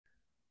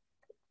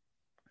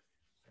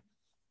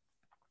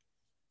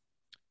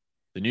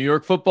The New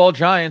York Football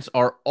Giants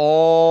are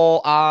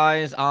all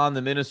eyes on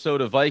the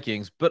Minnesota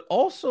Vikings, but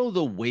also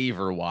the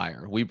waiver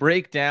wire. We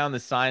break down the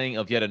signing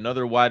of yet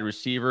another wide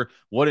receiver,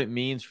 what it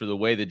means for the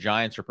way the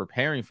Giants are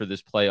preparing for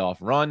this playoff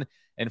run,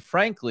 and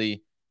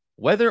frankly,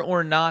 whether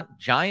or not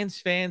Giants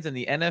fans and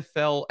the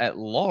NFL at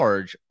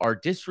large are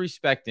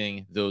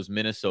disrespecting those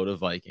Minnesota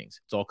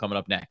Vikings. It's all coming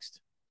up next.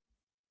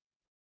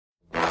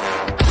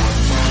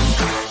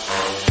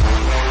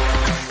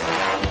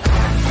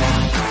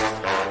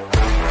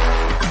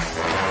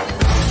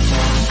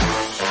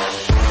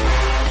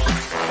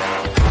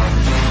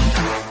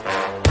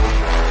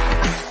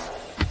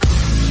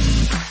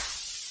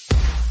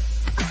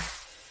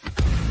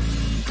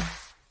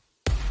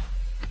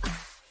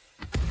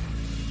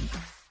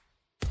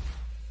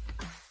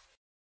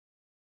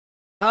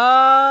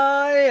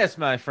 Yes,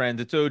 my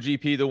friends. It's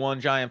OGP, the One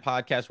Giant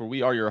Podcast, where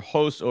we are your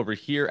hosts. Over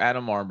here,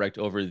 Adam Armbrecht.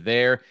 Over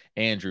there,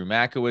 Andrew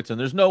Makowitz. And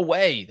there's no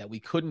way that we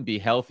couldn't be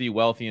healthy,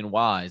 wealthy, and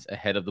wise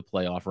ahead of the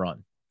playoff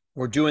run.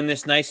 We're doing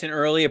this nice and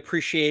early.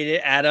 Appreciate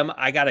it, Adam.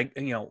 I got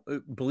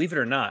to, believe it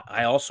or not,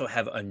 I also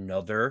have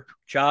another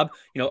job.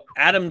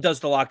 Adam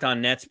does the Locked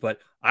On Nets, but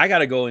I got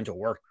to go into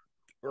work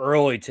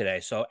early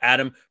today. So,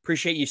 Adam,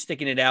 appreciate you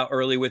sticking it out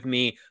early with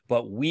me.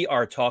 But we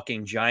are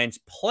talking Giants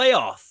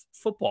playoff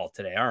football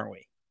today, aren't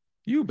we?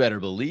 You better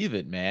believe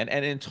it, man.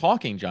 And in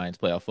talking Giants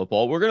playoff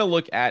football, we're going to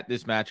look at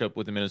this matchup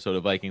with the Minnesota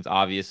Vikings,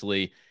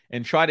 obviously,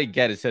 and try to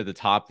get it at the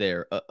top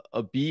there,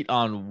 a beat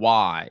on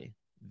why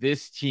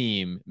this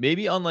team,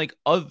 maybe unlike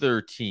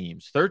other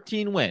teams,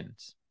 13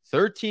 wins,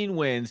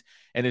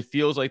 and it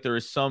feels like there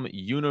is some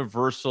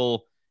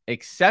universal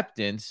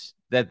acceptance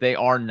that they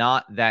are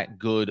not that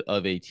good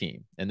of a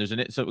team. And there's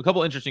a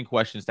couple interesting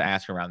questions to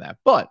ask around that.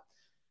 But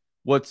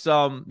what's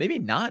maybe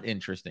not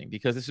interesting,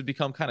 because this has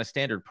become kind of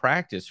standard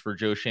practice for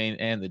Joe Schoen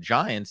and the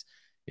Giants,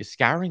 is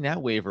scouring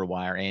that waiver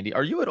wire. Andy,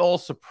 are you at all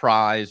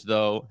surprised,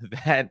 though,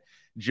 that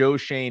Joe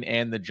Schoen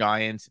and the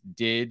Giants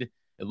did,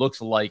 it looks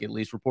like, at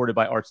least reported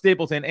by Art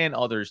Stapleton and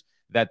others,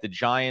 that the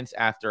Giants,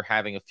 after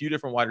having a few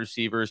different wide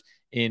receivers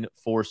in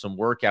for some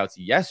workouts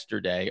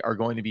yesterday, are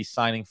going to be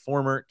signing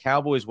former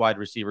Cowboys wide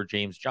receiver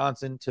James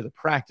Johnson to the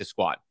practice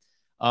squad?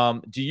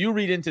 Do you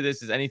read into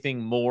this as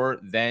anything more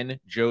than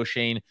Joe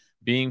Schoen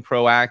being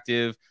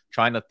proactive,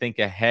 trying to think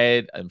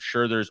ahead? I'm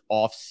sure there's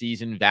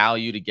off-season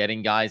value to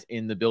getting guys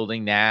in the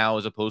building now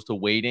as opposed to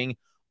waiting.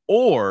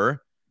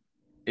 Or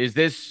is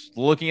this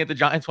looking at the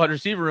Giants wide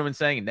receiver room and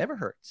saying it never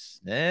hurts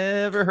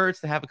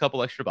to have a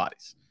couple extra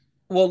bodies?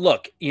 Well,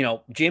 look,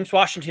 James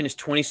Washington is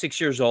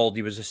 26 years old.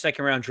 He was a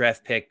second-round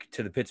draft pick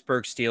to the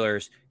Pittsburgh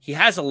Steelers. He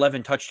has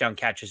 11 touchdown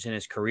catches in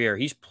his career.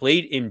 He's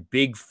played in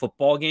big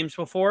football games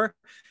before.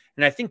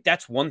 And I think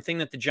that's one thing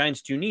that the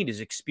Giants do need is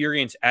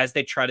experience as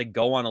they try to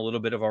go on a little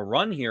bit of a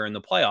run here in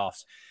the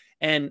playoffs.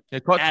 And they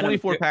caught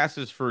 24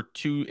 passes for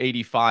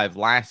 285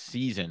 last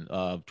season,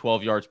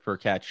 12 yards per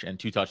catch and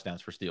 2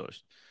 touchdowns for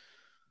Steelers.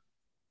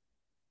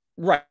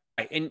 Right.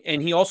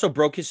 And he also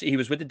he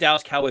was with the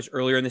Dallas Cowboys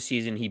earlier in the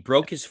season. He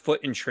broke his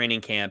foot in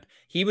training camp.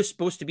 He was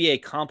supposed to be a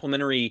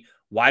complimentary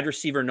wide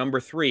receiver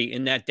number 3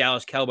 in that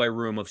Dallas Cowboy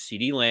room of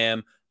CeeDee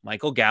Lamb,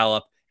 Michael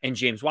Gallup, and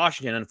James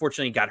Washington.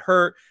 Unfortunately, he got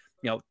hurt.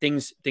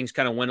 Things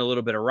kind of went a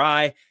little bit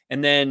awry.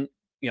 And then,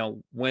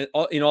 when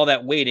in all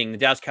that waiting, the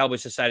Dallas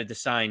Cowboys decided to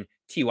sign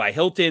T.Y.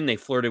 Hilton. They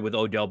flirted with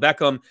Odell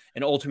Beckham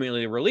and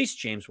ultimately released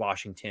James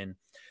Washington.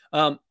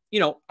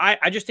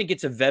 I just think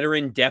it's a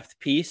veteran depth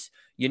piece.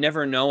 You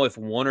never know if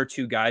 1 or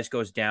 2 guys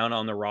goes down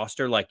on the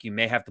roster. Like, you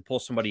may have to pull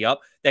somebody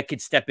up that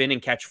could step in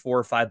and catch 4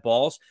 or 5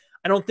 balls.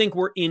 I don't think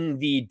we're in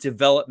the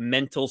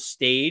developmental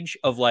stage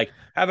of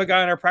have a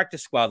guy on our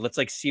practice squad. Let's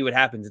see what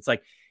happens. It's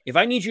like, if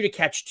I need you to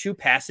catch 2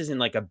 passes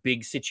in a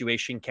big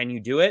situation, can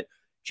you do it?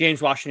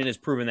 James Washington has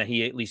proven that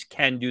he at least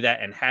can do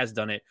that and has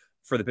done it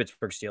for the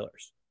Pittsburgh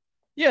Steelers.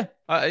 Yeah.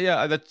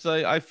 That's,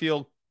 I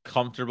feel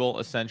comfortable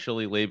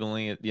essentially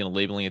labeling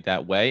it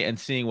that way and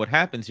seeing what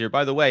happens here.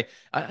 By the way,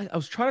 I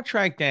was trying to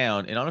track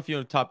down, and I don't know if you know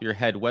on the top of your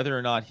head, whether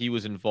or not he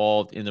was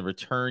involved in the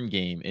return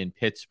game in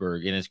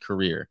Pittsburgh in his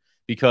career,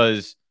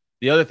 because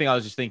the other thing I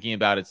was just thinking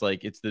about, it's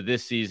the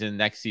this season,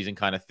 next season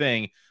kind of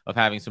thing of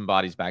having some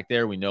bodies back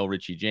there. We know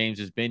Richie James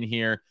has been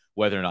here,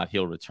 whether or not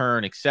he'll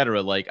return,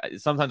 etc.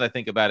 Sometimes I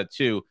think about it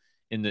too,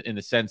 in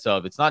the sense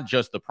of it's not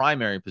just the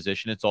primary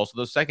position, it's also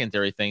those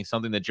secondary things,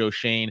 something that Joe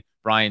Schoen,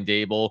 Brian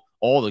Daboll,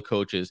 all the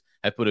coaches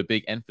have put a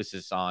big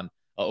emphasis on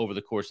over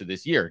the course of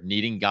this year,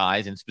 needing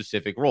guys in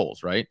specific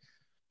roles, right?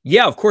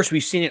 Yeah, of course.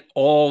 We've seen it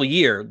all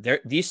year.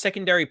 These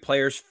secondary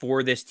players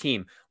for this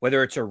team,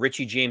 whether it's a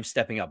Richie James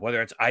stepping up,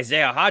 whether it's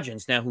Isaiah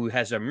Hodgins now who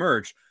has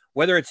emerged,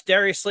 whether it's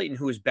Darius Slayton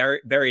who is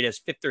buried as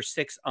 5th or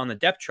 6th on the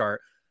depth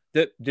chart,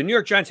 the New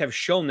York Giants have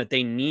shown that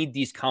they need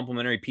these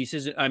complementary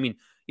pieces. I mean,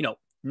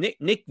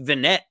 Nick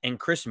Vannett and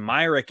Chris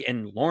Myrick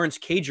and Lawrence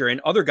Cager and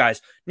other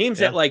guys, names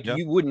that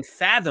you wouldn't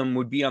fathom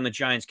would be on the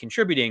Giants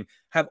contributing,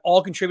 have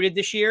all contributed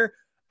this year.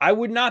 I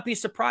would not be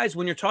surprised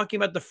when you're talking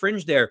about the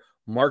fringe there,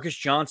 Marcus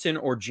Johnson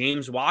or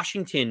James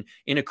Washington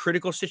in a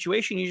critical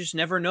situation. You just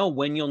never know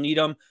when you'll need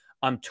them.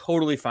 I'm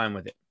totally fine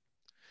with it.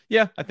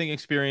 Yeah, I think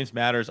experience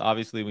matters.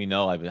 Obviously, we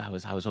know I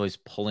was always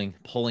pulling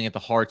at the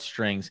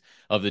heartstrings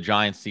of the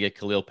Giants to get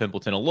Khalil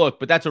Pimpleton a look,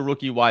 but that's a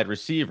rookie wide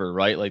receiver,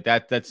 right? Like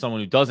that's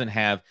someone who doesn't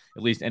have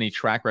at least any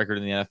track record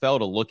in the NFL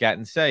to look at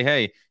and say,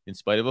 hey, in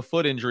spite of a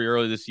foot injury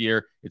earlier this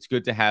year, it's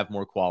good to have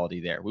more quality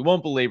there. We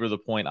won't belabor the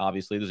point.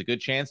 Obviously, there's a good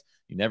chance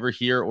you never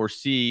hear or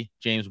see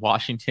James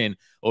Washington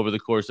over the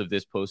course of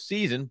this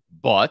postseason,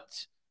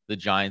 but the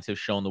Giants have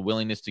shown the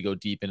willingness to go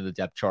deep into the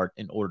depth chart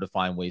in order to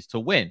find ways to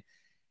win.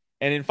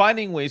 And in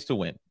finding ways to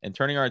win and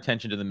turning our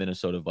attention to the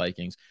Minnesota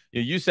Vikings,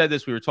 you said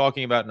this, we were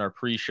talking about in our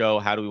pre-show,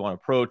 how do we want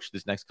to approach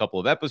this next couple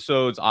of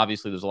episodes?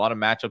 Obviously, there's a lot of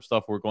matchup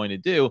stuff we're going to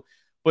do,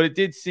 but it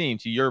did seem,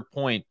 to your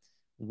point,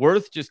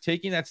 worth just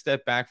taking that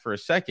step back for a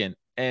second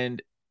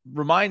and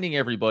reminding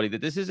everybody that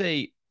this is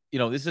a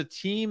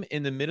team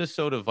in the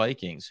Minnesota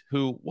Vikings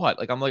who,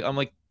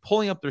 I'm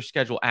pulling up their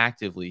schedule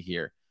actively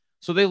here.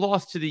 So they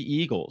lost to the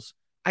Eagles.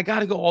 I got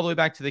to go all the way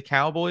back to the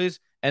Cowboys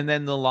and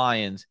then the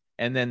Lions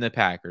and then the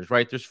Packers,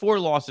 right? There's 4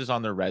 losses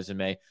on their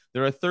resume.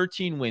 They're a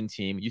 13-win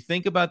team. You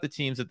think about the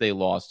teams that they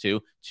lost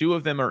to. 2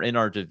 of them are in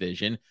our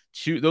division.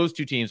 Those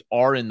 2 teams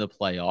are in the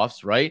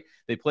playoffs, right?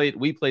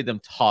 We played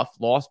them tough,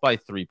 lost by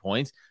 3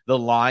 points. The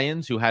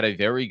Lions, who had a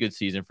very good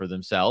season for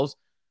themselves.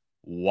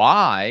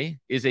 Why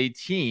is a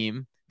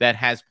team that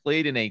has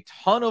played in a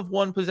ton of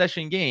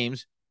one-possession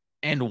games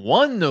and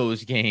won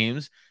those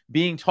games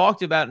being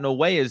talked about in a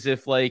way as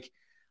if, like,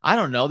 I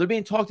don't know, they're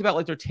being talked about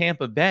like they're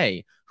Tampa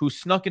Bay, who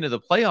snuck into the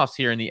playoffs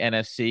here in the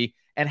NFC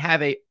and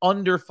have a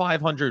under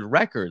 500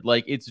 record.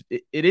 Like it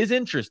is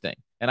interesting.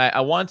 And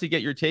I wanted to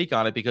get your take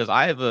on it because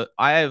I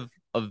have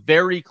a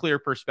very clear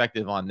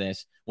perspective on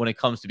this when it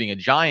comes to being a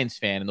Giants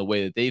fan and the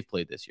way that they've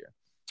played this year.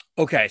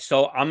 Okay,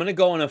 so I'm going to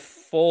go on a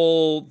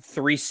full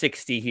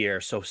 360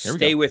 here. So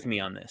stay with me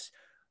on this.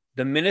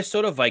 The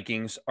Minnesota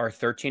Vikings are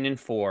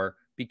 13-4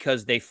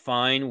 because they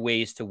find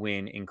ways to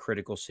win in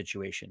critical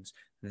situations.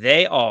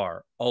 They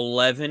are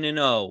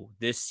 11-0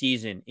 this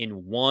season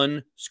in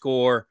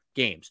one-score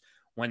games.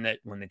 When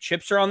the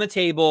chips are on the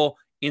table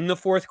in the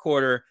fourth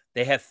quarter,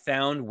 they have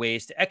found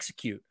ways to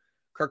execute.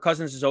 Kirk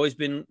Cousins has always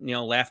been,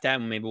 laughed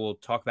at, and maybe we'll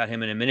talk about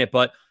him in a minute,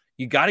 but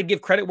you got to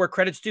give credit where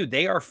credit's due.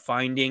 They are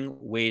finding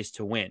ways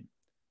to win.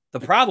 The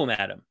problem,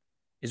 Adam,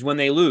 is when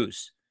they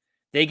lose,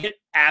 they get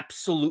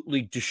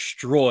absolutely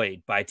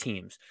destroyed by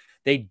teams.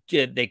 They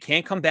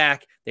can't come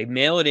back. They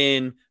mail it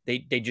in.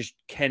 They just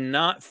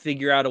cannot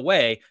figure out a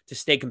way to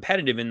stay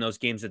competitive in those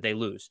games that they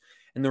lose.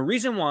 And the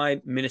reason why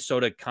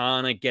Minnesota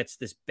kind of gets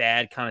this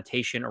bad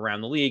connotation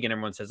around the league and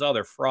everyone says, oh,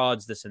 they're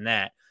frauds, this and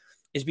that,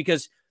 is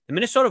because the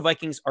Minnesota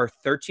Vikings are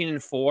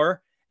 13-4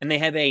 and they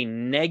have a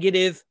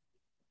negative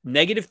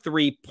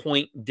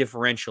 3-point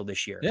differential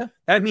this year. Yeah.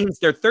 That means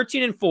they're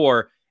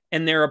 13-4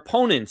 and their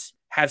opponents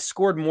have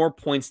scored more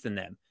points than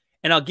them.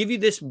 And I'll give you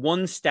this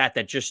one stat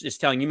that just is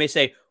telling you may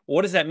say, well,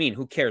 what does that mean?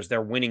 Who cares?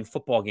 They're winning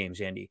football games,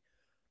 Andy.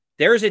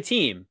 There is a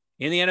team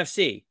in the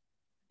NFC,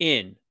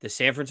 in the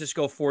San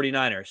Francisco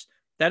 49ers,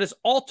 that is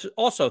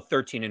also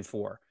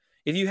 13-4.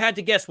 If you had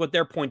to guess what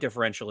their point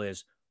differential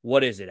is,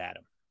 what is it,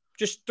 Adam?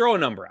 Just throw a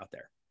number out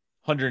there.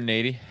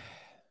 180.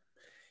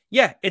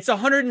 Yeah, it's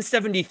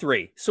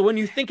 173. So when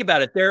you think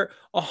about it, they're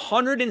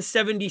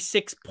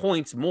 176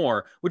 points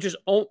more, which is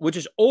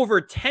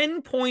over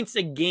 10 points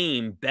a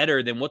game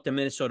better than what the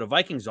Minnesota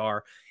Vikings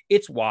are.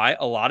 It's why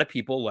a lot of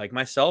people like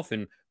myself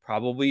and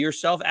probably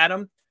yourself,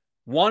 Adam,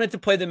 wanted to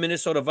play the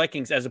Minnesota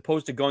Vikings as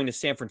opposed to going to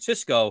San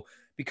Francisco,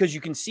 because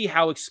you can see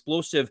how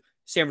explosive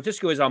San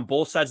Francisco is on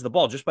both sides of the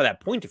ball just by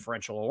that point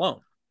differential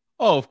alone.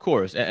 Oh, of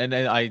course, and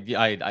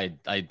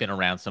I'd been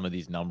around some of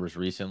these numbers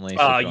recently.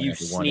 So you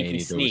sneaky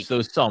sneak. There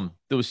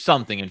was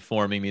something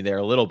informing me there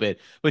a little bit.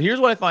 But here's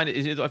what I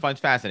find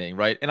fascinating,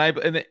 right?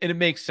 And it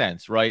makes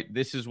sense, right?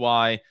 This is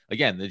why,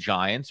 again, the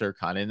Giants are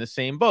kind of in the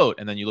same boat.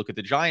 And then you look at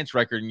the Giants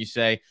record and you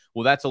say,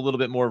 well, that's a little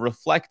bit more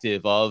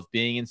reflective of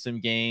being in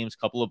some games,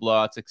 couple of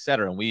blowouts,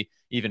 etc. And we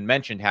even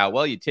mentioned how,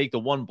 well, you take the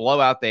one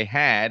blowout they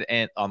had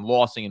and on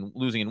losing and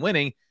losing and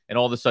winning, and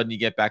all of a sudden you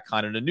get back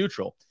kind of to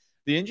neutral.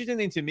 The interesting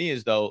thing to me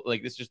is, though,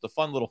 like, this is just a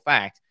fun little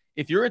fact.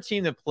 If you're a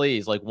team that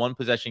plays like one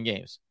possession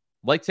games,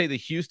 like, say, the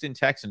Houston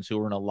Texans, who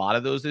were in a lot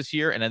of those this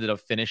year and ended up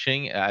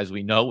finishing, as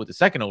we know, with the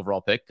second overall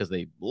pick because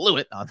they blew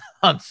it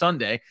on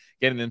Sunday,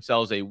 getting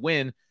themselves a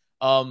win.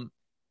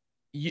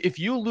 If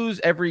you lose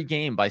every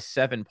game by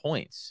 7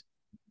 points,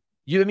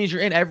 that means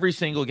you're in every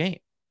single game.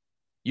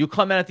 You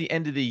come out at the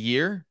end of the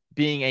year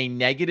being a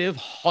negative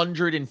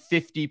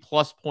 150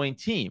 plus point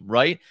team,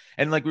 right?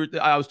 And like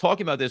I was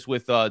talking about this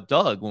with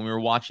Doug when we were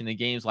watching the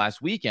games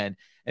last weekend,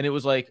 and it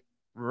was like,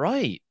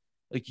 right,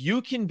 like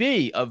you can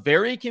be a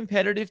very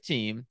competitive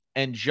team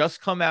and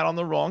just come out on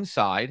the wrong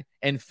side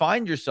and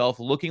find yourself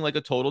looking like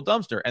a total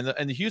dumpster.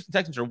 And the Houston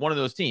Texans are one of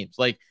those teams.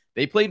 Like,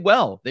 they played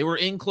well, they were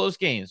in close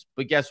games,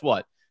 but guess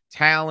what?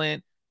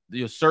 Talent,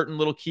 certain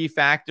little key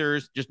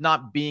factors, just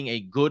not being a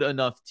good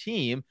enough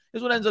team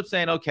is what ends up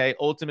saying, okay,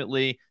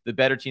 ultimately the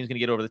better team's going to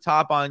get over the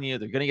top on you.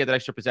 They're going to get that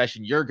extra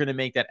possession. You're going to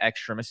make that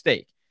extra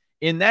mistake.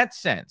 In that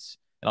sense,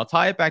 and I'll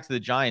tie it back to the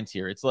Giants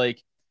here. It's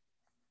like,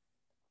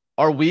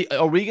 Are we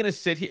going to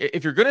sit here?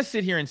 If you're going to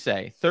sit here and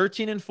say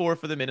 13-4 for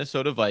the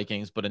Minnesota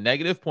Vikings, but a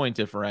negative point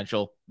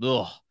differential,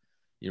 ugh,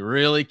 you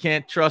really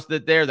can't trust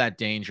that they're that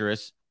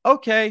dangerous.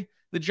 Okay,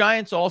 the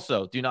Giants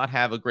also do not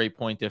have a great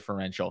point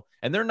differential,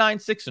 and they're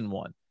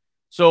 9-6-1.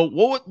 So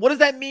what does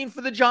that mean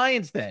for the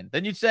Giants then?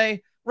 Then you'd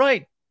say,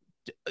 right,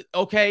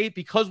 okay,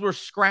 because we're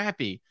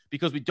scrappy,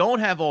 because we don't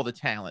have all the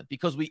talent,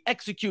 because we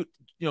execute,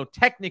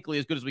 technically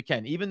as good as we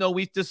can, even though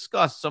we've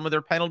discussed some of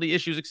their penalty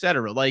issues,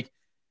 etc. Like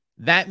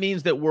that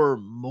means that we're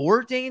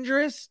more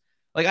dangerous.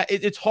 Like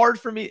it's hard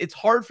for me. It's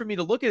hard for me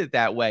to look at it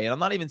that way. And I'm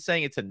not even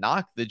saying it to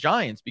knock the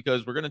Giants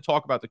because we're going to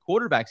talk about the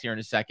quarterbacks here in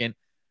a second.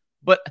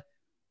 But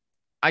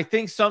I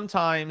think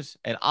sometimes,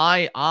 and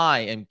I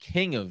am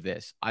king of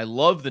this. I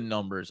love the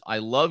numbers. I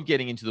love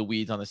getting into the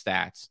weeds on the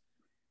stats.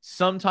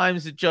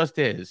 Sometimes it just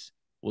is.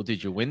 Well,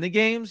 did you win the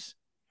games?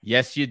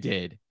 Yes, you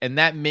did. And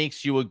that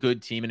makes you a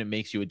good team and it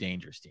makes you a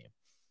dangerous team.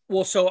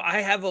 Well, so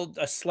I have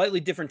a slightly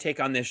different take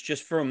on this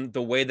just from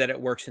the way that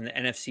it works in the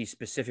NFC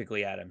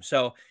specifically, Adam.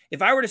 So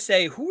if I were to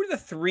say, who are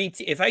the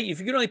if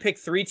you could only pick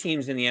three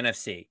teams in the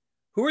NFC,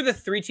 who are the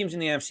three teams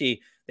in the NFC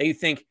that you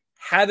think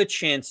have a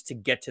chance to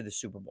get to the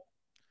Super Bowl?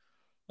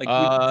 Like,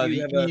 do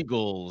you The have a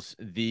Eagles,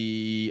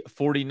 the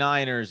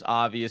 49ers,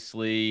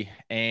 obviously,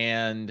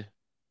 and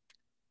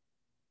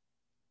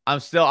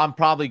I'm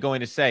probably going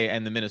to say,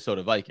 and the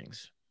Minnesota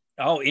Vikings.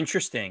 Oh,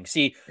 interesting.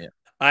 See, Yeah.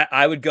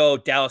 I would go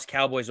Dallas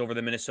Cowboys over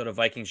the Minnesota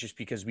Vikings just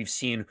because we've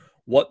seen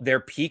what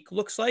their peak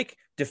looks like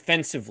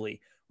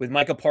defensively with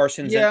Micah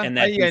Parsons Yeah. and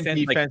that Yeah. And defense.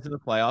 Like defense in the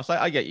playoffs.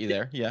 I get you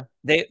there. Yeah.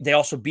 they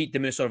also beat the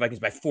Minnesota Vikings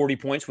by 40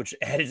 points, which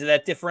added to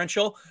that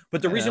differential.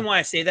 But the I know. reason why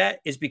I say that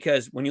is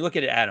because when you look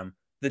at it, Adam,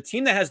 the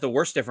team that has the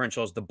worst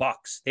differential is the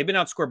Bucks. They've been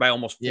outscored by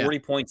almost Yeah. 40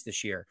 points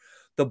this year.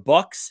 The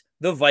Bucks,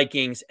 the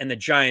Vikings, and the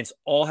Giants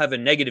all have a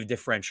negative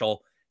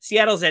differential.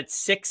 Seattle's at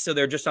 6, so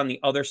they're just on the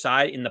other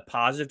side in the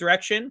positive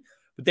direction.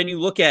 But then you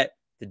look at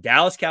the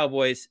Dallas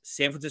Cowboys,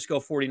 San Francisco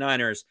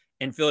 49ers,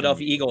 and And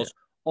Philadelphia the Eagles. Yeah. Eagles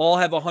all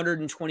have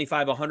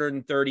 125,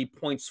 130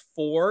 points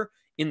for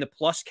in the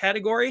plus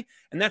category.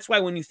 And that's why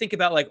when you think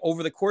about like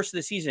over the course of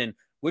the season,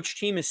 which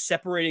team is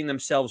separating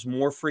themselves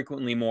more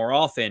frequently, more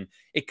often,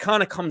 it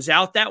kind of comes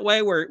out that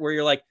way where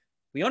you're like,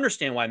 we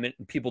understand why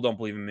people don't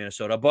believe in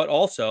Minnesota, but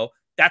also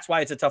that's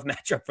why it's a tough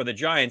matchup for the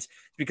Giants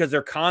because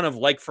they're kind of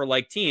like for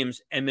like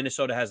teams and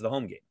Minnesota has the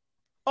home game.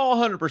 Oh,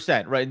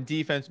 100%, right? And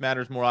defense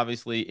matters more,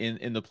 obviously,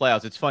 in the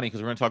playoffs. It's funny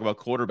because we're going to talk about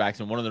quarterbacks,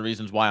 and one of the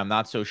reasons why I'm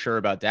not so sure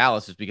about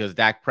Dallas is because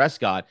Dak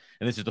Prescott,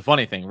 and this is the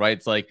funny thing, right?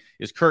 It's like,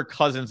 is Kirk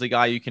Cousins the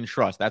guy you can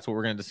trust? That's what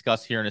we're going to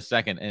discuss here in a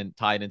second and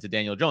tie it into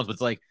Daniel Jones. But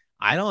it's like,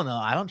 I don't know.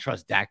 I don't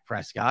trust Dak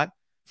Prescott.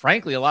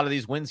 Frankly, a lot of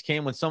these wins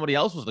came when somebody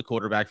else was the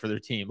quarterback for their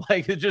team.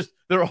 Like,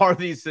 there are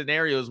these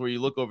scenarios where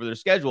you look over their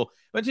schedule.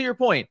 But to your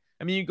point,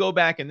 I mean, you go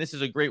back, and this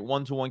is a great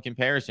one-to-one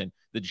comparison.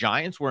 The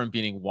Giants weren't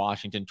beating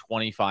Washington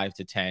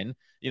 25-10.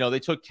 They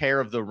took care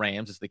of the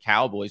Rams as the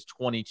Cowboys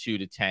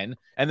 22-10.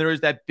 And there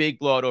is that big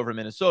blowout over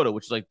Minnesota,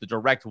 which is like the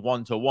direct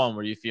 1-to-1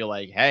 where you feel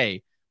like,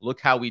 hey,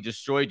 look how we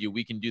destroyed you.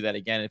 We can do that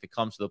again if it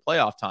comes to the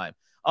playoff time.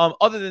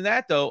 Other than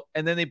that, though,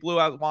 and then they blew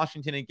out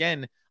Washington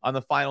again on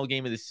the final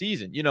game of the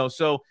season.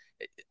 So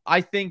I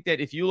think that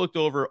if you looked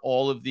over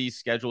all of these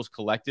schedules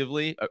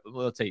collectively,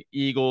 let's say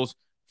Eagles,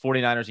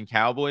 49ers, and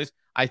Cowboys,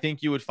 I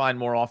think you would find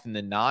more often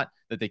than not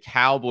that the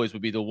Cowboys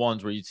would be the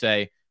ones where you'd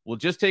say, well,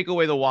 just take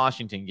away the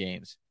Washington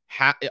games.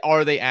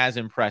 Are they as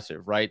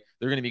impressive, right?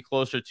 They're going to be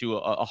closer to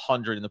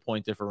 100 in the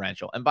point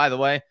differential. And by the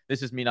way,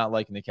 this is me not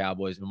liking the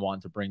Cowboys and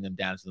wanting to bring them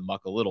down to the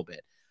muck a little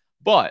bit.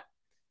 But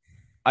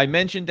I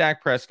mentioned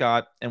Dak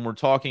Prescott, and we're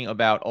talking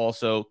about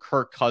also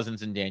Kirk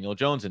Cousins and Daniel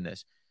Jones in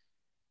this.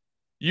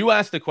 You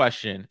asked the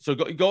question, so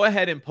go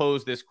ahead and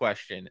pose this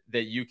question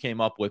that you came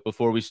up with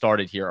before we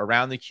started here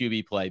around the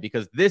QB play,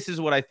 because this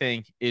is what I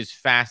think is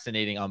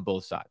fascinating on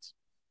both sides.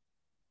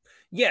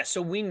 Yeah,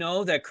 so we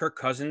know that Kirk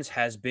Cousins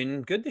has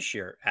been good this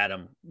year,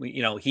 Adam.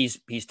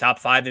 He's top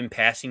 5 in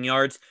passing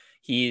yards.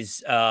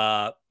 He's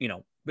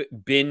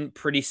been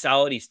pretty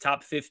solid. He's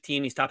top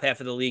 15. He's top half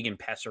of the league in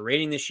passer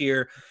rating this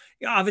year.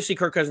 Obviously,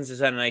 Kirk Cousins has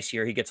had a nice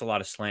year. He gets a lot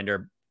of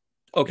slander.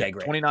 Okay, Yeah,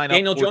 great. 29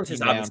 Daniel up, Jones has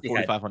 14 down, obviously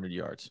had 4,500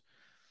 yards.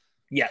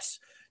 Yes.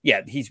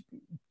 Yeah, he's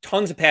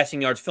tons of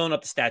passing yards, filling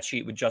up the stat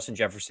sheet with Justin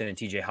Jefferson and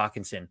TJ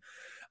Hawkinson.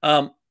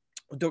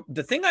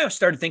 The thing I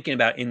started thinking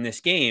about in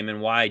this game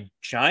and why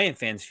Giant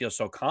fans feel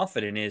so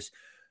confident is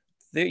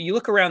you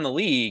look around the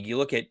league, you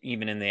look at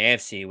even in the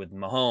AFC with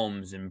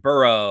Mahomes and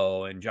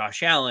Burrow and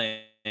Josh Allen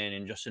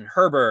and Justin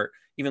Herbert,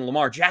 even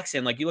Lamar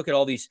Jackson. Like you look at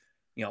all these,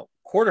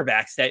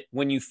 quarterbacks that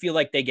when you feel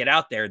like they get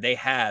out there, they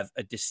have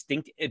a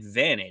distinct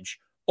advantage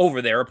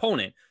over their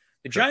opponent.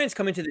 The Giants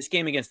come into this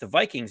game against the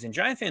Vikings, and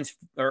Giant fans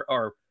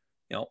are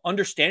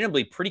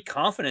understandably pretty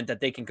confident that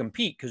they can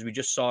compete because we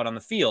just saw it on the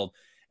field.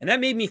 And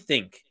that made me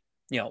think,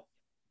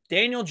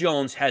 Daniel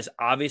Jones has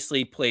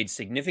obviously played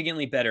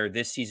significantly better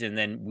this season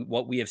than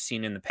what we have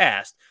seen in the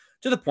past,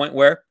 to the point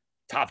where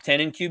top 10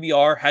 in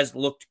QBR has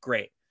looked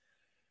great.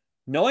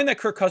 Knowing that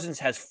Kirk Cousins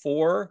has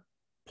 4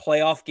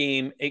 playoff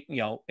game,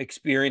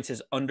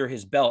 experiences under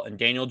his belt and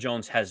Daniel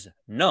Jones has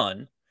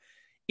none,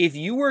 If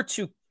you were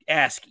to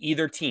ask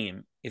either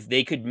team if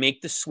they could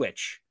make the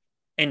switch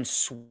and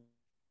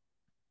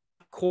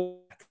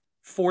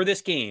for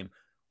this game,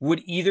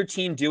 would either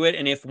team do it?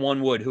 And if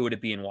one would, who would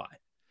it be and why?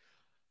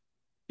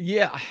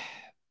 Yeah,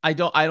 I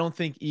don't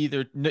think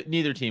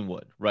neither team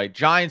would, right?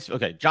 Giants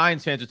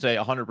fans would say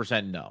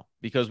 100% no,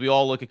 because we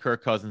all look at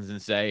Kirk Cousins and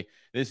say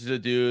this is a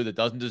dude that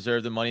doesn't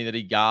deserve the money that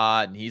he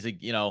got, and he's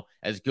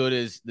as good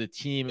as the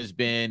team has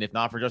been. If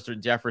not for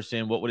Justin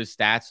Jefferson, what would his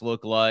stats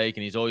look like?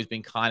 And he's always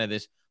been kind of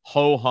this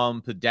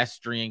ho-hum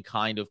pedestrian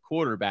kind of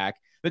quarterback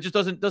that just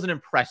doesn't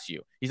impress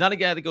you. He's not a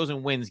guy that goes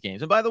and wins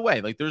games. And by the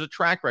way, like, there's a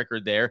track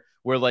record there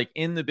where, like,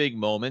 in the big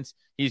moments,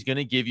 he's going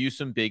to give you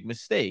some big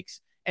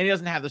mistakes. And he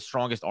doesn't have the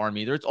strongest arm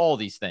either. It's all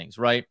these things,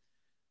 right?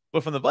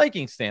 But from the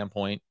Vikings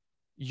standpoint,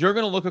 you're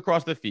going to look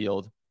across the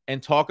field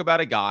and talk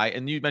about a guy.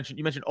 And you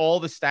mentioned all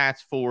the stats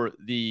for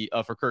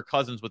Kirk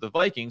Cousins with the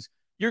Vikings.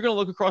 You're going to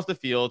look across the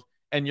field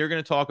and you're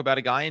going to talk about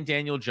a guy in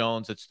Daniel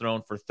Jones that's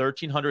thrown for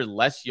 1,300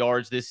 less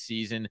yards this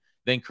season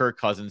than Kirk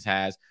Cousins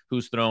has,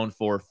 who's thrown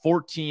for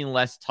 14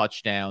 less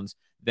touchdowns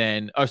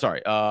than,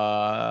 14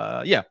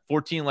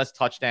 less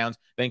touchdowns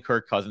than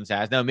Kirk Cousins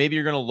has. Now, maybe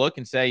you're going to look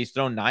and say he's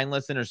thrown 9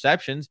 less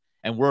interceptions,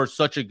 and we're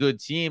such a good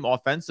team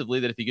offensively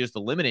that if you could just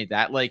eliminate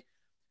that, like,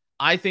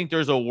 I think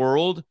there's a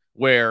world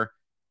where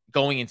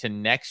going into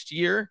next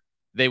year,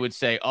 they would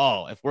say,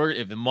 oh, if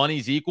the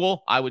money's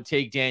equal, I would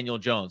take Daniel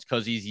Jones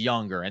because he's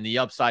younger and the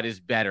upside is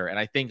better. And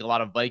I think a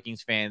lot of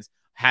Vikings fans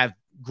have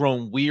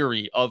grown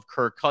weary of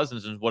Kirk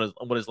Cousins and what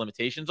his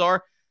limitations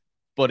are.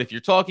 But if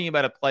you're talking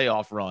about a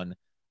playoff run,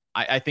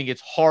 I think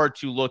it's hard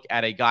to look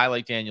at a guy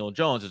like Daniel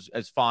Jones,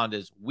 as fond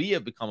as we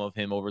have become of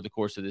him over the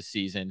course of this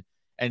season,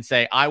 and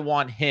say, I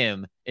want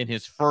him in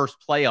his first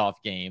playoff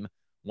game.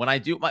 When I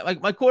do,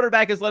 my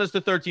quarterback has led us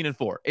to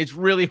 13-4. It's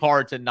really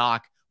hard to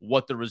knock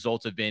what the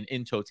results have been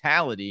in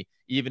totality,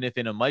 even if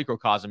in a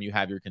microcosm you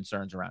have your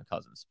concerns around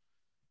Cousins.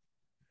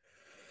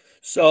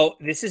 So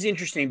this is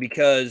interesting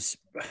because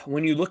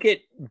when you look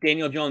at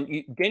Daniel Jones,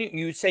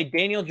 you say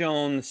Daniel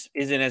Jones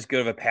isn't as good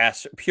of a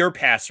pure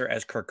passer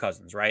as Kirk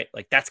Cousins, right?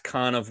 Like, that's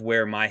kind of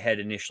where my head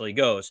initially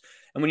goes.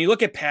 And when you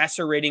look at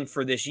passer rating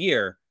for this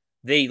year,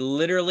 they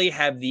literally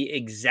have the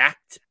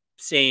exact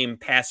same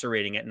passer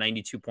rating at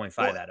 92.5,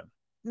 Adam.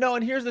 No,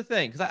 and here's the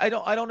thing, because I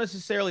don't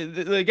necessarily,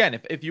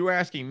 again, if you were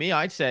asking me,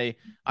 I'd say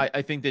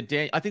I think that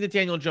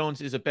Daniel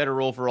Jones is a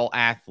better overall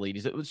athlete.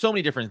 He's so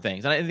many different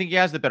things, and I think he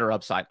has the better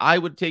upside. I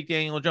would take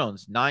Daniel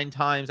Jones 9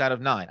 times out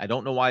of 9. I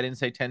don't know why I didn't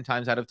say 10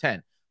 times out of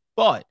 10,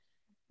 but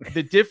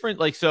the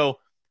different, like, so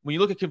when you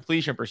look at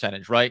completion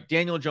percentage, right?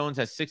 Daniel Jones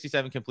has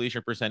 67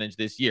 completion percentage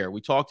this year. We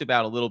talked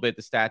about a little bit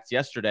the stats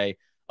yesterday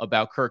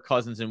about Kirk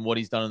Cousins and what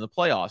he's done in the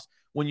playoffs.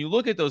 When you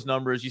look at those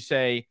numbers, you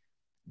say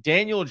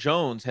Daniel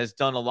Jones has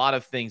done a lot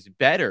of things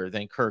better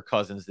than Kirk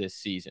Cousins this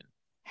season.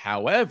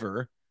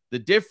 However, the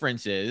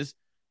difference is,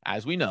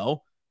 as we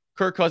know,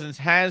 Kirk Cousins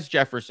has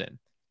Jefferson,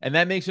 and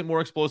that makes it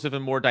more explosive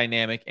and more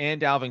dynamic,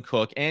 and Dalvin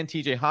Cook and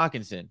TJ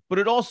Hawkinson. But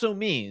it also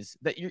means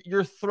that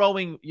you're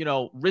throwing,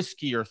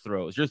 riskier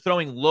throws. You're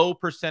throwing lower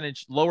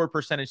percentage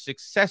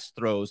success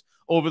throws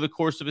over the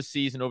course of a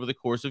season, over the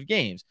course of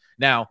games.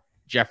 Now,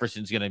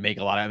 Jefferson's going to make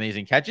a lot of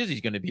amazing catches.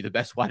 He's going to be the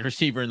best wide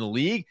receiver in the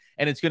league,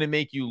 and it's going to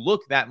make you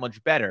look that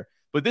much better.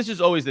 But this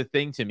is always the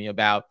thing to me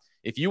about,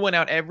 if you went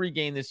out every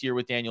game this year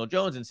with Daniel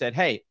Jones and said,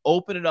 hey,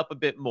 open it up a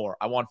bit more.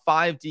 I want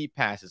 5 deep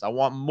passes. I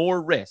want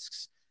more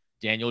risks.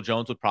 Daniel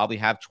Jones would probably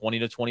have 20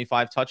 to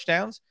 25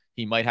 touchdowns.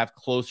 He might have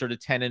closer to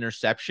 10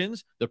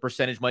 interceptions. The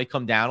percentage might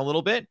come down a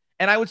little bit,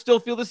 and I would still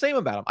feel the same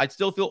about him. I'd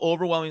still feel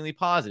overwhelmingly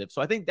positive.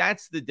 So I think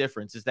that's the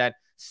difference, is that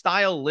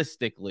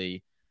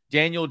stylistically,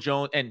 Daniel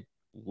Jones, and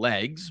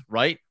legs,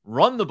 right?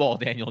 Run the ball,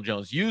 Daniel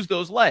Jones. Use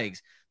those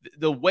legs.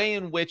 The way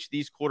in which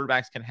these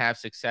quarterbacks can have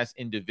success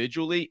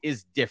individually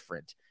is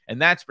different.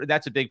 And that's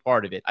a big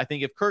part of it. I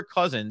think if Kirk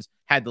Cousins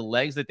had the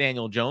legs that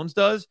Daniel Jones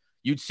does,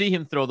 you'd see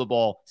him throw the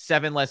ball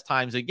 7 less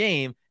times a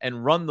game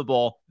and run the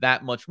ball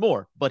that much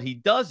more. But he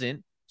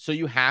doesn't, so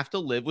you have to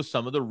live with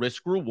some of the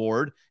risk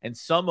reward and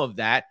some of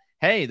that.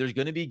 Hey, there's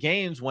going to be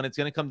games when it's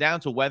going to come down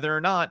to whether or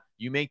not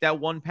you make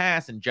that one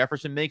pass and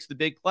Jefferson makes the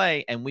big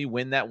play and we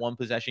win that one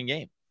possession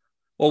game.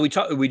 Well,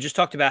 we just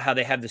talked about how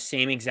they have the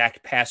same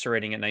exact passer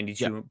rating at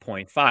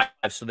 92.5.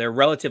 So they're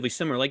relatively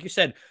similar. Like you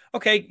said,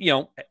 okay,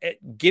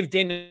 give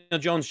Daniel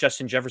Jones,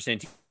 Justin Jefferson,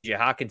 and TJ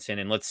Hawkinson,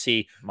 and let's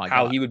see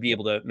how he would be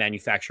able to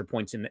manufacture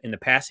points in the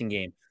passing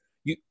game.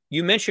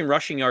 You mentioned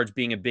rushing yards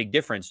being a big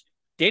difference.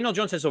 Daniel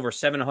Jones has over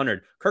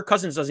 700. Kirk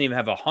Cousins doesn't even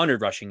have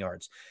 100 rushing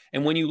yards.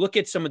 And when you look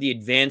at some of the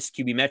advanced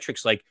QB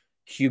metrics like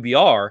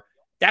QBR,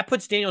 that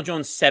puts Daniel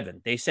Jones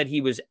 7. They said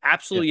he was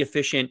absolutely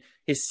efficient.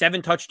 His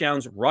 7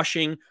 touchdowns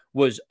rushing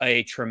was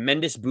a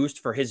tremendous boost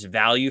for his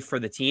value for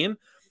the team.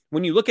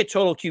 When you look at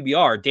total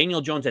QBR,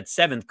 Daniel Jones at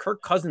 7th,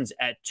 Kirk Cousins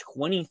at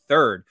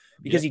 23rd,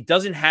 because he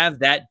doesn't have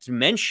that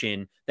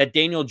dimension that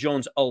Daniel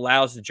Jones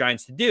allows the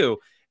Giants to do.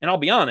 And I'll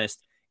be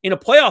honest, in a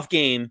playoff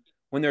game,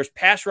 when there's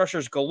pass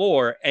rushers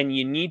galore and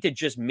you need to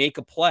just make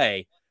a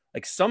play,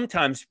 like,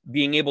 sometimes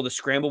being able to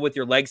scramble with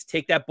your legs,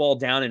 take that ball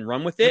down and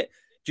run with it,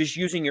 just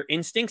using your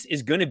instincts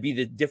is going to be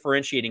the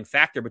differentiating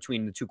factor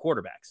between the two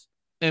quarterbacks.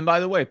 And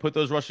by the way, put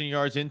those rushing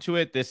yards into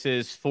it. This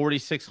is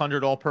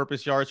 4,600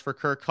 all-purpose yards for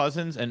Kirk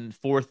Cousins and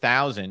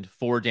 4,000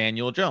 for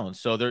Daniel Jones.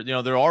 So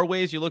there are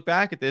ways you look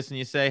back at this and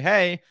you say,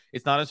 hey,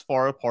 it's not as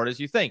far apart as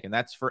you think. And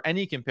that's for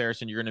any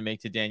comparison you're going to make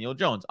to Daniel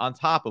Jones. On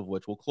top of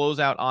which, we'll close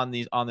out on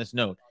this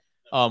note.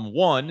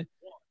 One,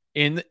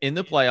 in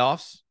the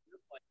playoffs,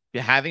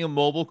 having a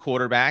mobile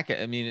quarterback,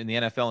 I mean, in the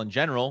NFL in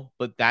general,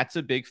 but that's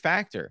a big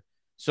factor.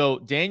 So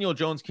Daniel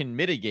Jones can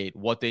mitigate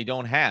what they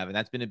don't have. And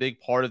that's been a big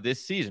part of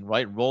this season,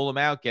 right? Roll him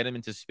out, get him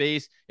into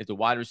space. If the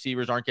wide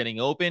receivers aren't getting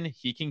open,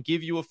 he can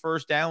give you a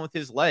first down with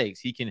his legs.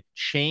 He can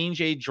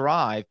change a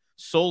drive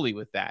solely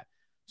with that.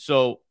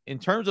 So in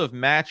terms of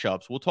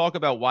matchups, we'll talk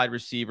about wide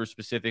receivers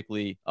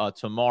specifically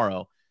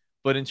tomorrow.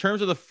 But in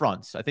terms of the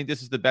fronts, I think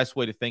this is the best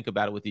way to think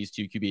about it with these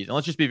two QBs. And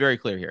let's just be very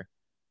clear here.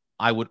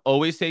 I would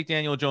always take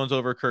Daniel Jones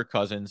over Kirk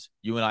Cousins.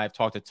 You and I have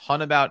talked a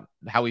ton about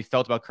how we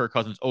felt about Kirk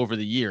Cousins over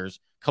the years.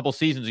 A couple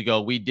seasons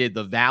ago, we did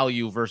the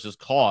value versus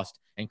cost,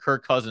 and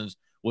Kirk Cousins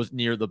was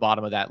near the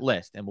bottom of that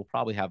list. And we'll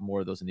probably have more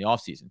of those in the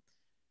offseason.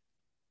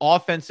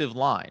 Offensive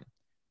line.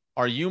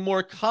 Are you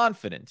more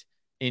confident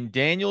in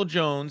Daniel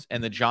Jones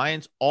and the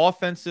Giants'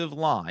 offensive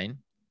line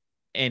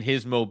and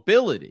his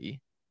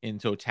mobility in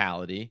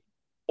totality,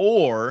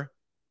 or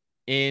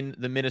in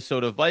the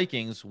Minnesota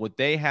Vikings, what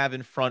they have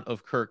in front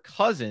of Kirk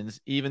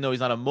Cousins, even though he's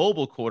not a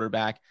mobile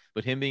quarterback,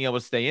 but him being able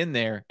to stay in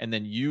there and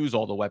then use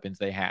all the weapons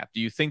they have? Do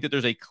you think that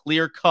there's a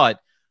clear cut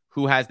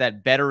who has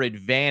that better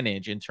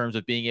advantage in terms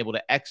of being able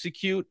to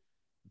execute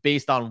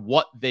based on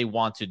what they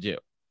want to do?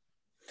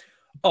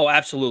 Oh,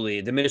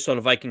 absolutely. The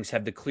Minnesota Vikings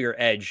have the clear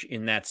edge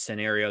in that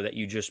scenario that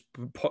you just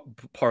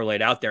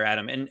parlayed out there,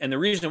 Adam. And the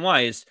reason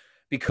why is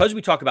because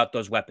we talk about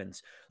those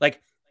weapons.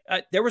 Like,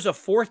 there was a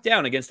fourth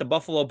down against the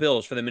Buffalo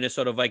Bills for the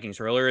Minnesota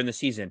Vikings earlier in the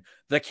season.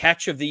 The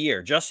catch of the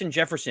year, Justin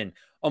Jefferson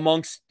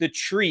amongst the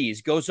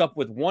trees goes up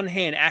with one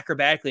hand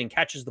acrobatically and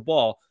catches the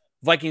ball.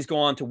 Vikings go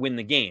on to win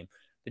the game.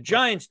 The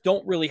Giants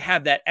don't really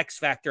have that X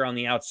factor on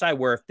the outside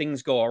where if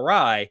things go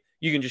awry,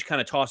 you can just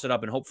kind of toss it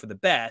up and hope for the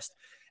best.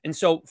 And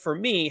so for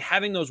me,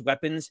 having those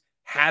weapons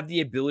have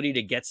the ability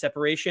to get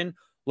separation.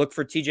 Look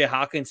for TJ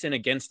Hawkinson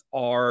against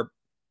our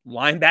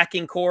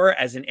linebacking core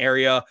as an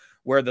area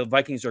where the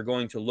Vikings are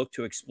going to look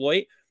to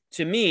exploit.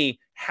 To me,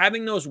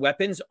 having those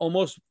weapons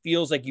almost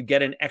feels like you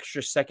get an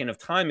extra second of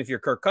time if you're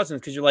Kirk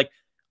Cousins, because you're like,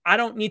 I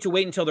don't need to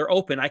wait until they're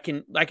open. I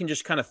can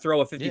just kind of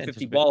throw a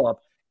 50-50 ball up,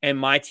 and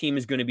my team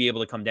is going to be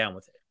able to come down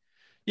with it.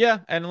 Yeah,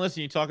 and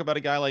listen, you talk about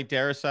a guy like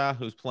Darrisaw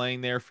who's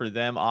playing there for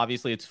them.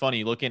 Obviously, it's funny.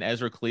 You look in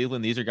Ezra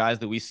Cleveland. These are guys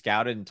that we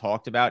scouted and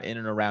talked about in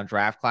and around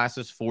draft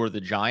classes for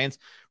the Giants.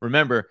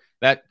 Remember,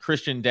 that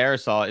Christian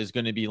Darrisaw is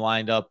going to be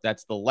lined up.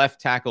 That's the left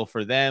tackle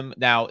for them.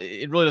 Now,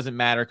 it really doesn't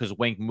matter because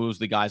Wink moves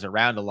the guys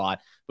around a lot.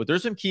 But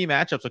there's some key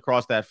matchups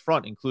across that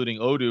front, including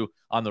Odu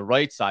on the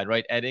right side,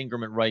 right? Ed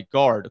Ingram at right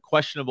guard.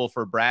 Questionable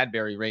for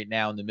Bradbury right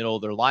now in the middle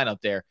of their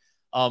lineup there.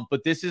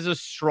 But this is a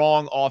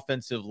strong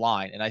offensive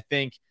line. And I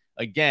think,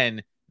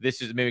 again,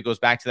 this is maybe goes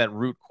back to that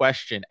root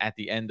question at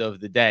the end of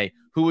the day.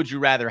 Who would you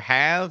rather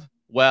have?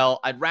 Well,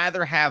 I'd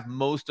rather have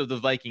most of the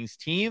Vikings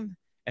team,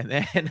 and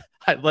then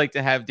I'd like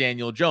to have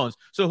Daniel Jones.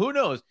 So who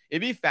knows?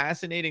 It'd be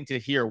fascinating to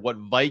hear what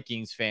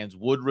Vikings fans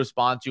would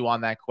respond to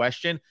on that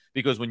question,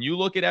 because when you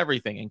look at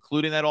everything,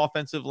 including that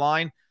offensive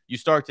line, you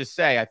start to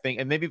say, I think,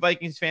 and maybe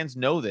Vikings fans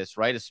know this,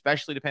 right?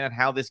 Especially depending on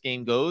how this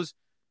game goes.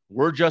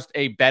 We're just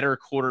a better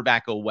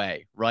quarterback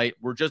away, right?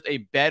 We're just a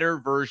better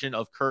version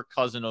of Kirk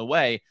Cousins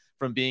away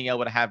from being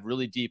able to have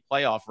really deep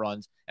playoff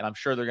runs. And I'm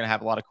sure they're going to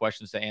have a lot of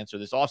questions to answer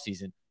this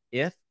offseason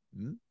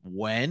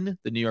when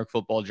the New York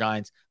Football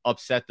Giants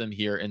upset them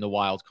here in the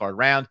wild card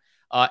round.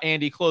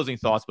 Andy, closing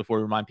thoughts before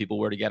we remind people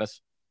where to get us.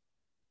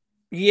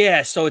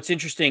 Yeah, so it's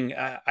interesting.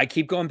 I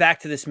keep going back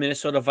to this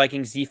Minnesota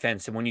Vikings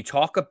defense. And when you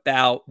talk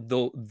about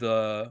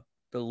the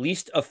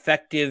least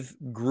effective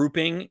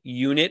grouping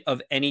unit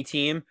of any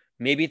team,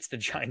 maybe it's the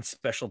Giants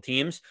special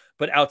teams.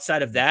 But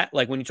outside of that,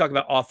 like when you talk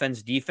about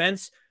offense,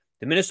 defense,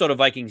 the Minnesota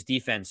Vikings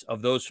defense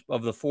of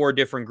the four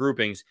different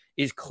groupings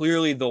is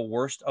clearly the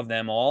worst of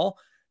them all.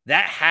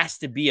 That has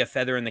to be a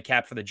feather in the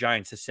cap for the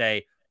Giants to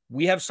say,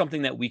 we have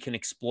something that we can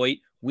exploit.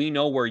 We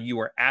know where you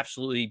are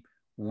absolutely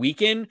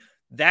weakened.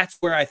 That's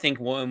where I think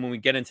when we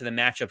get into the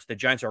matchups, the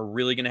Giants are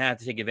really going to have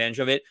to take advantage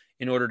of it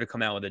in order to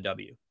come out with a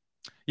W.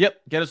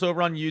 Yep. Get us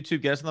over on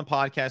YouTube. Get us on the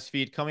podcast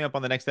feed. Coming up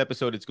on the next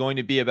episode, it's going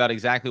to be about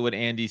exactly what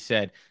Andy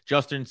said.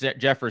 Justin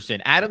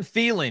Jefferson, Adam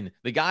Thielen,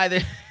 the guy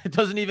that it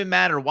doesn't even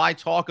matter. Why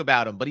talk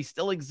about him? But he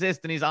still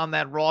exists and he's on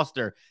that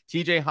roster.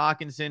 TJ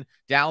Hawkinson,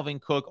 Dalvin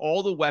Cook,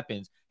 all the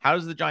weapons. How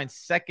does the Giants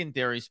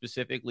secondary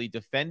specifically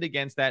defend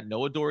against that?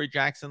 No Adoree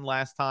Jackson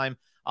last time,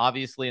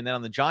 obviously. And then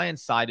on the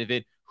Giants side of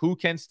it, who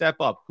can step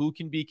up? Who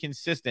can be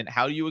consistent?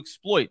 How do you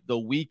exploit the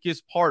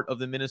weakest part of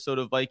the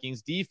Minnesota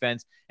Vikings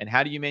defense? And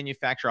how do you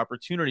manufacture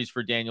opportunities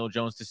for Daniel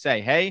Jones to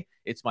say, hey,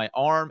 it's my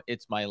arm,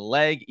 it's my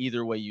leg.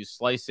 Either way you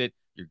slice it,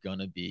 you're going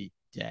to be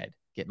dead.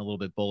 Getting a little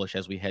bit bullish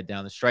as we head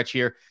down the stretch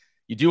here.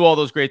 You do all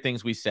those great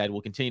things we said.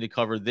 We'll continue to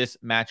cover this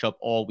matchup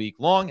all week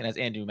long. And as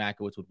Andrew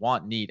Makowitz would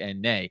want, need,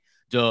 and nay,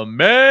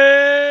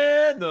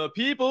 demand the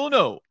people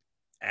know.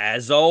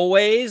 As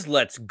always,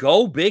 let's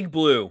go Big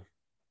Blue.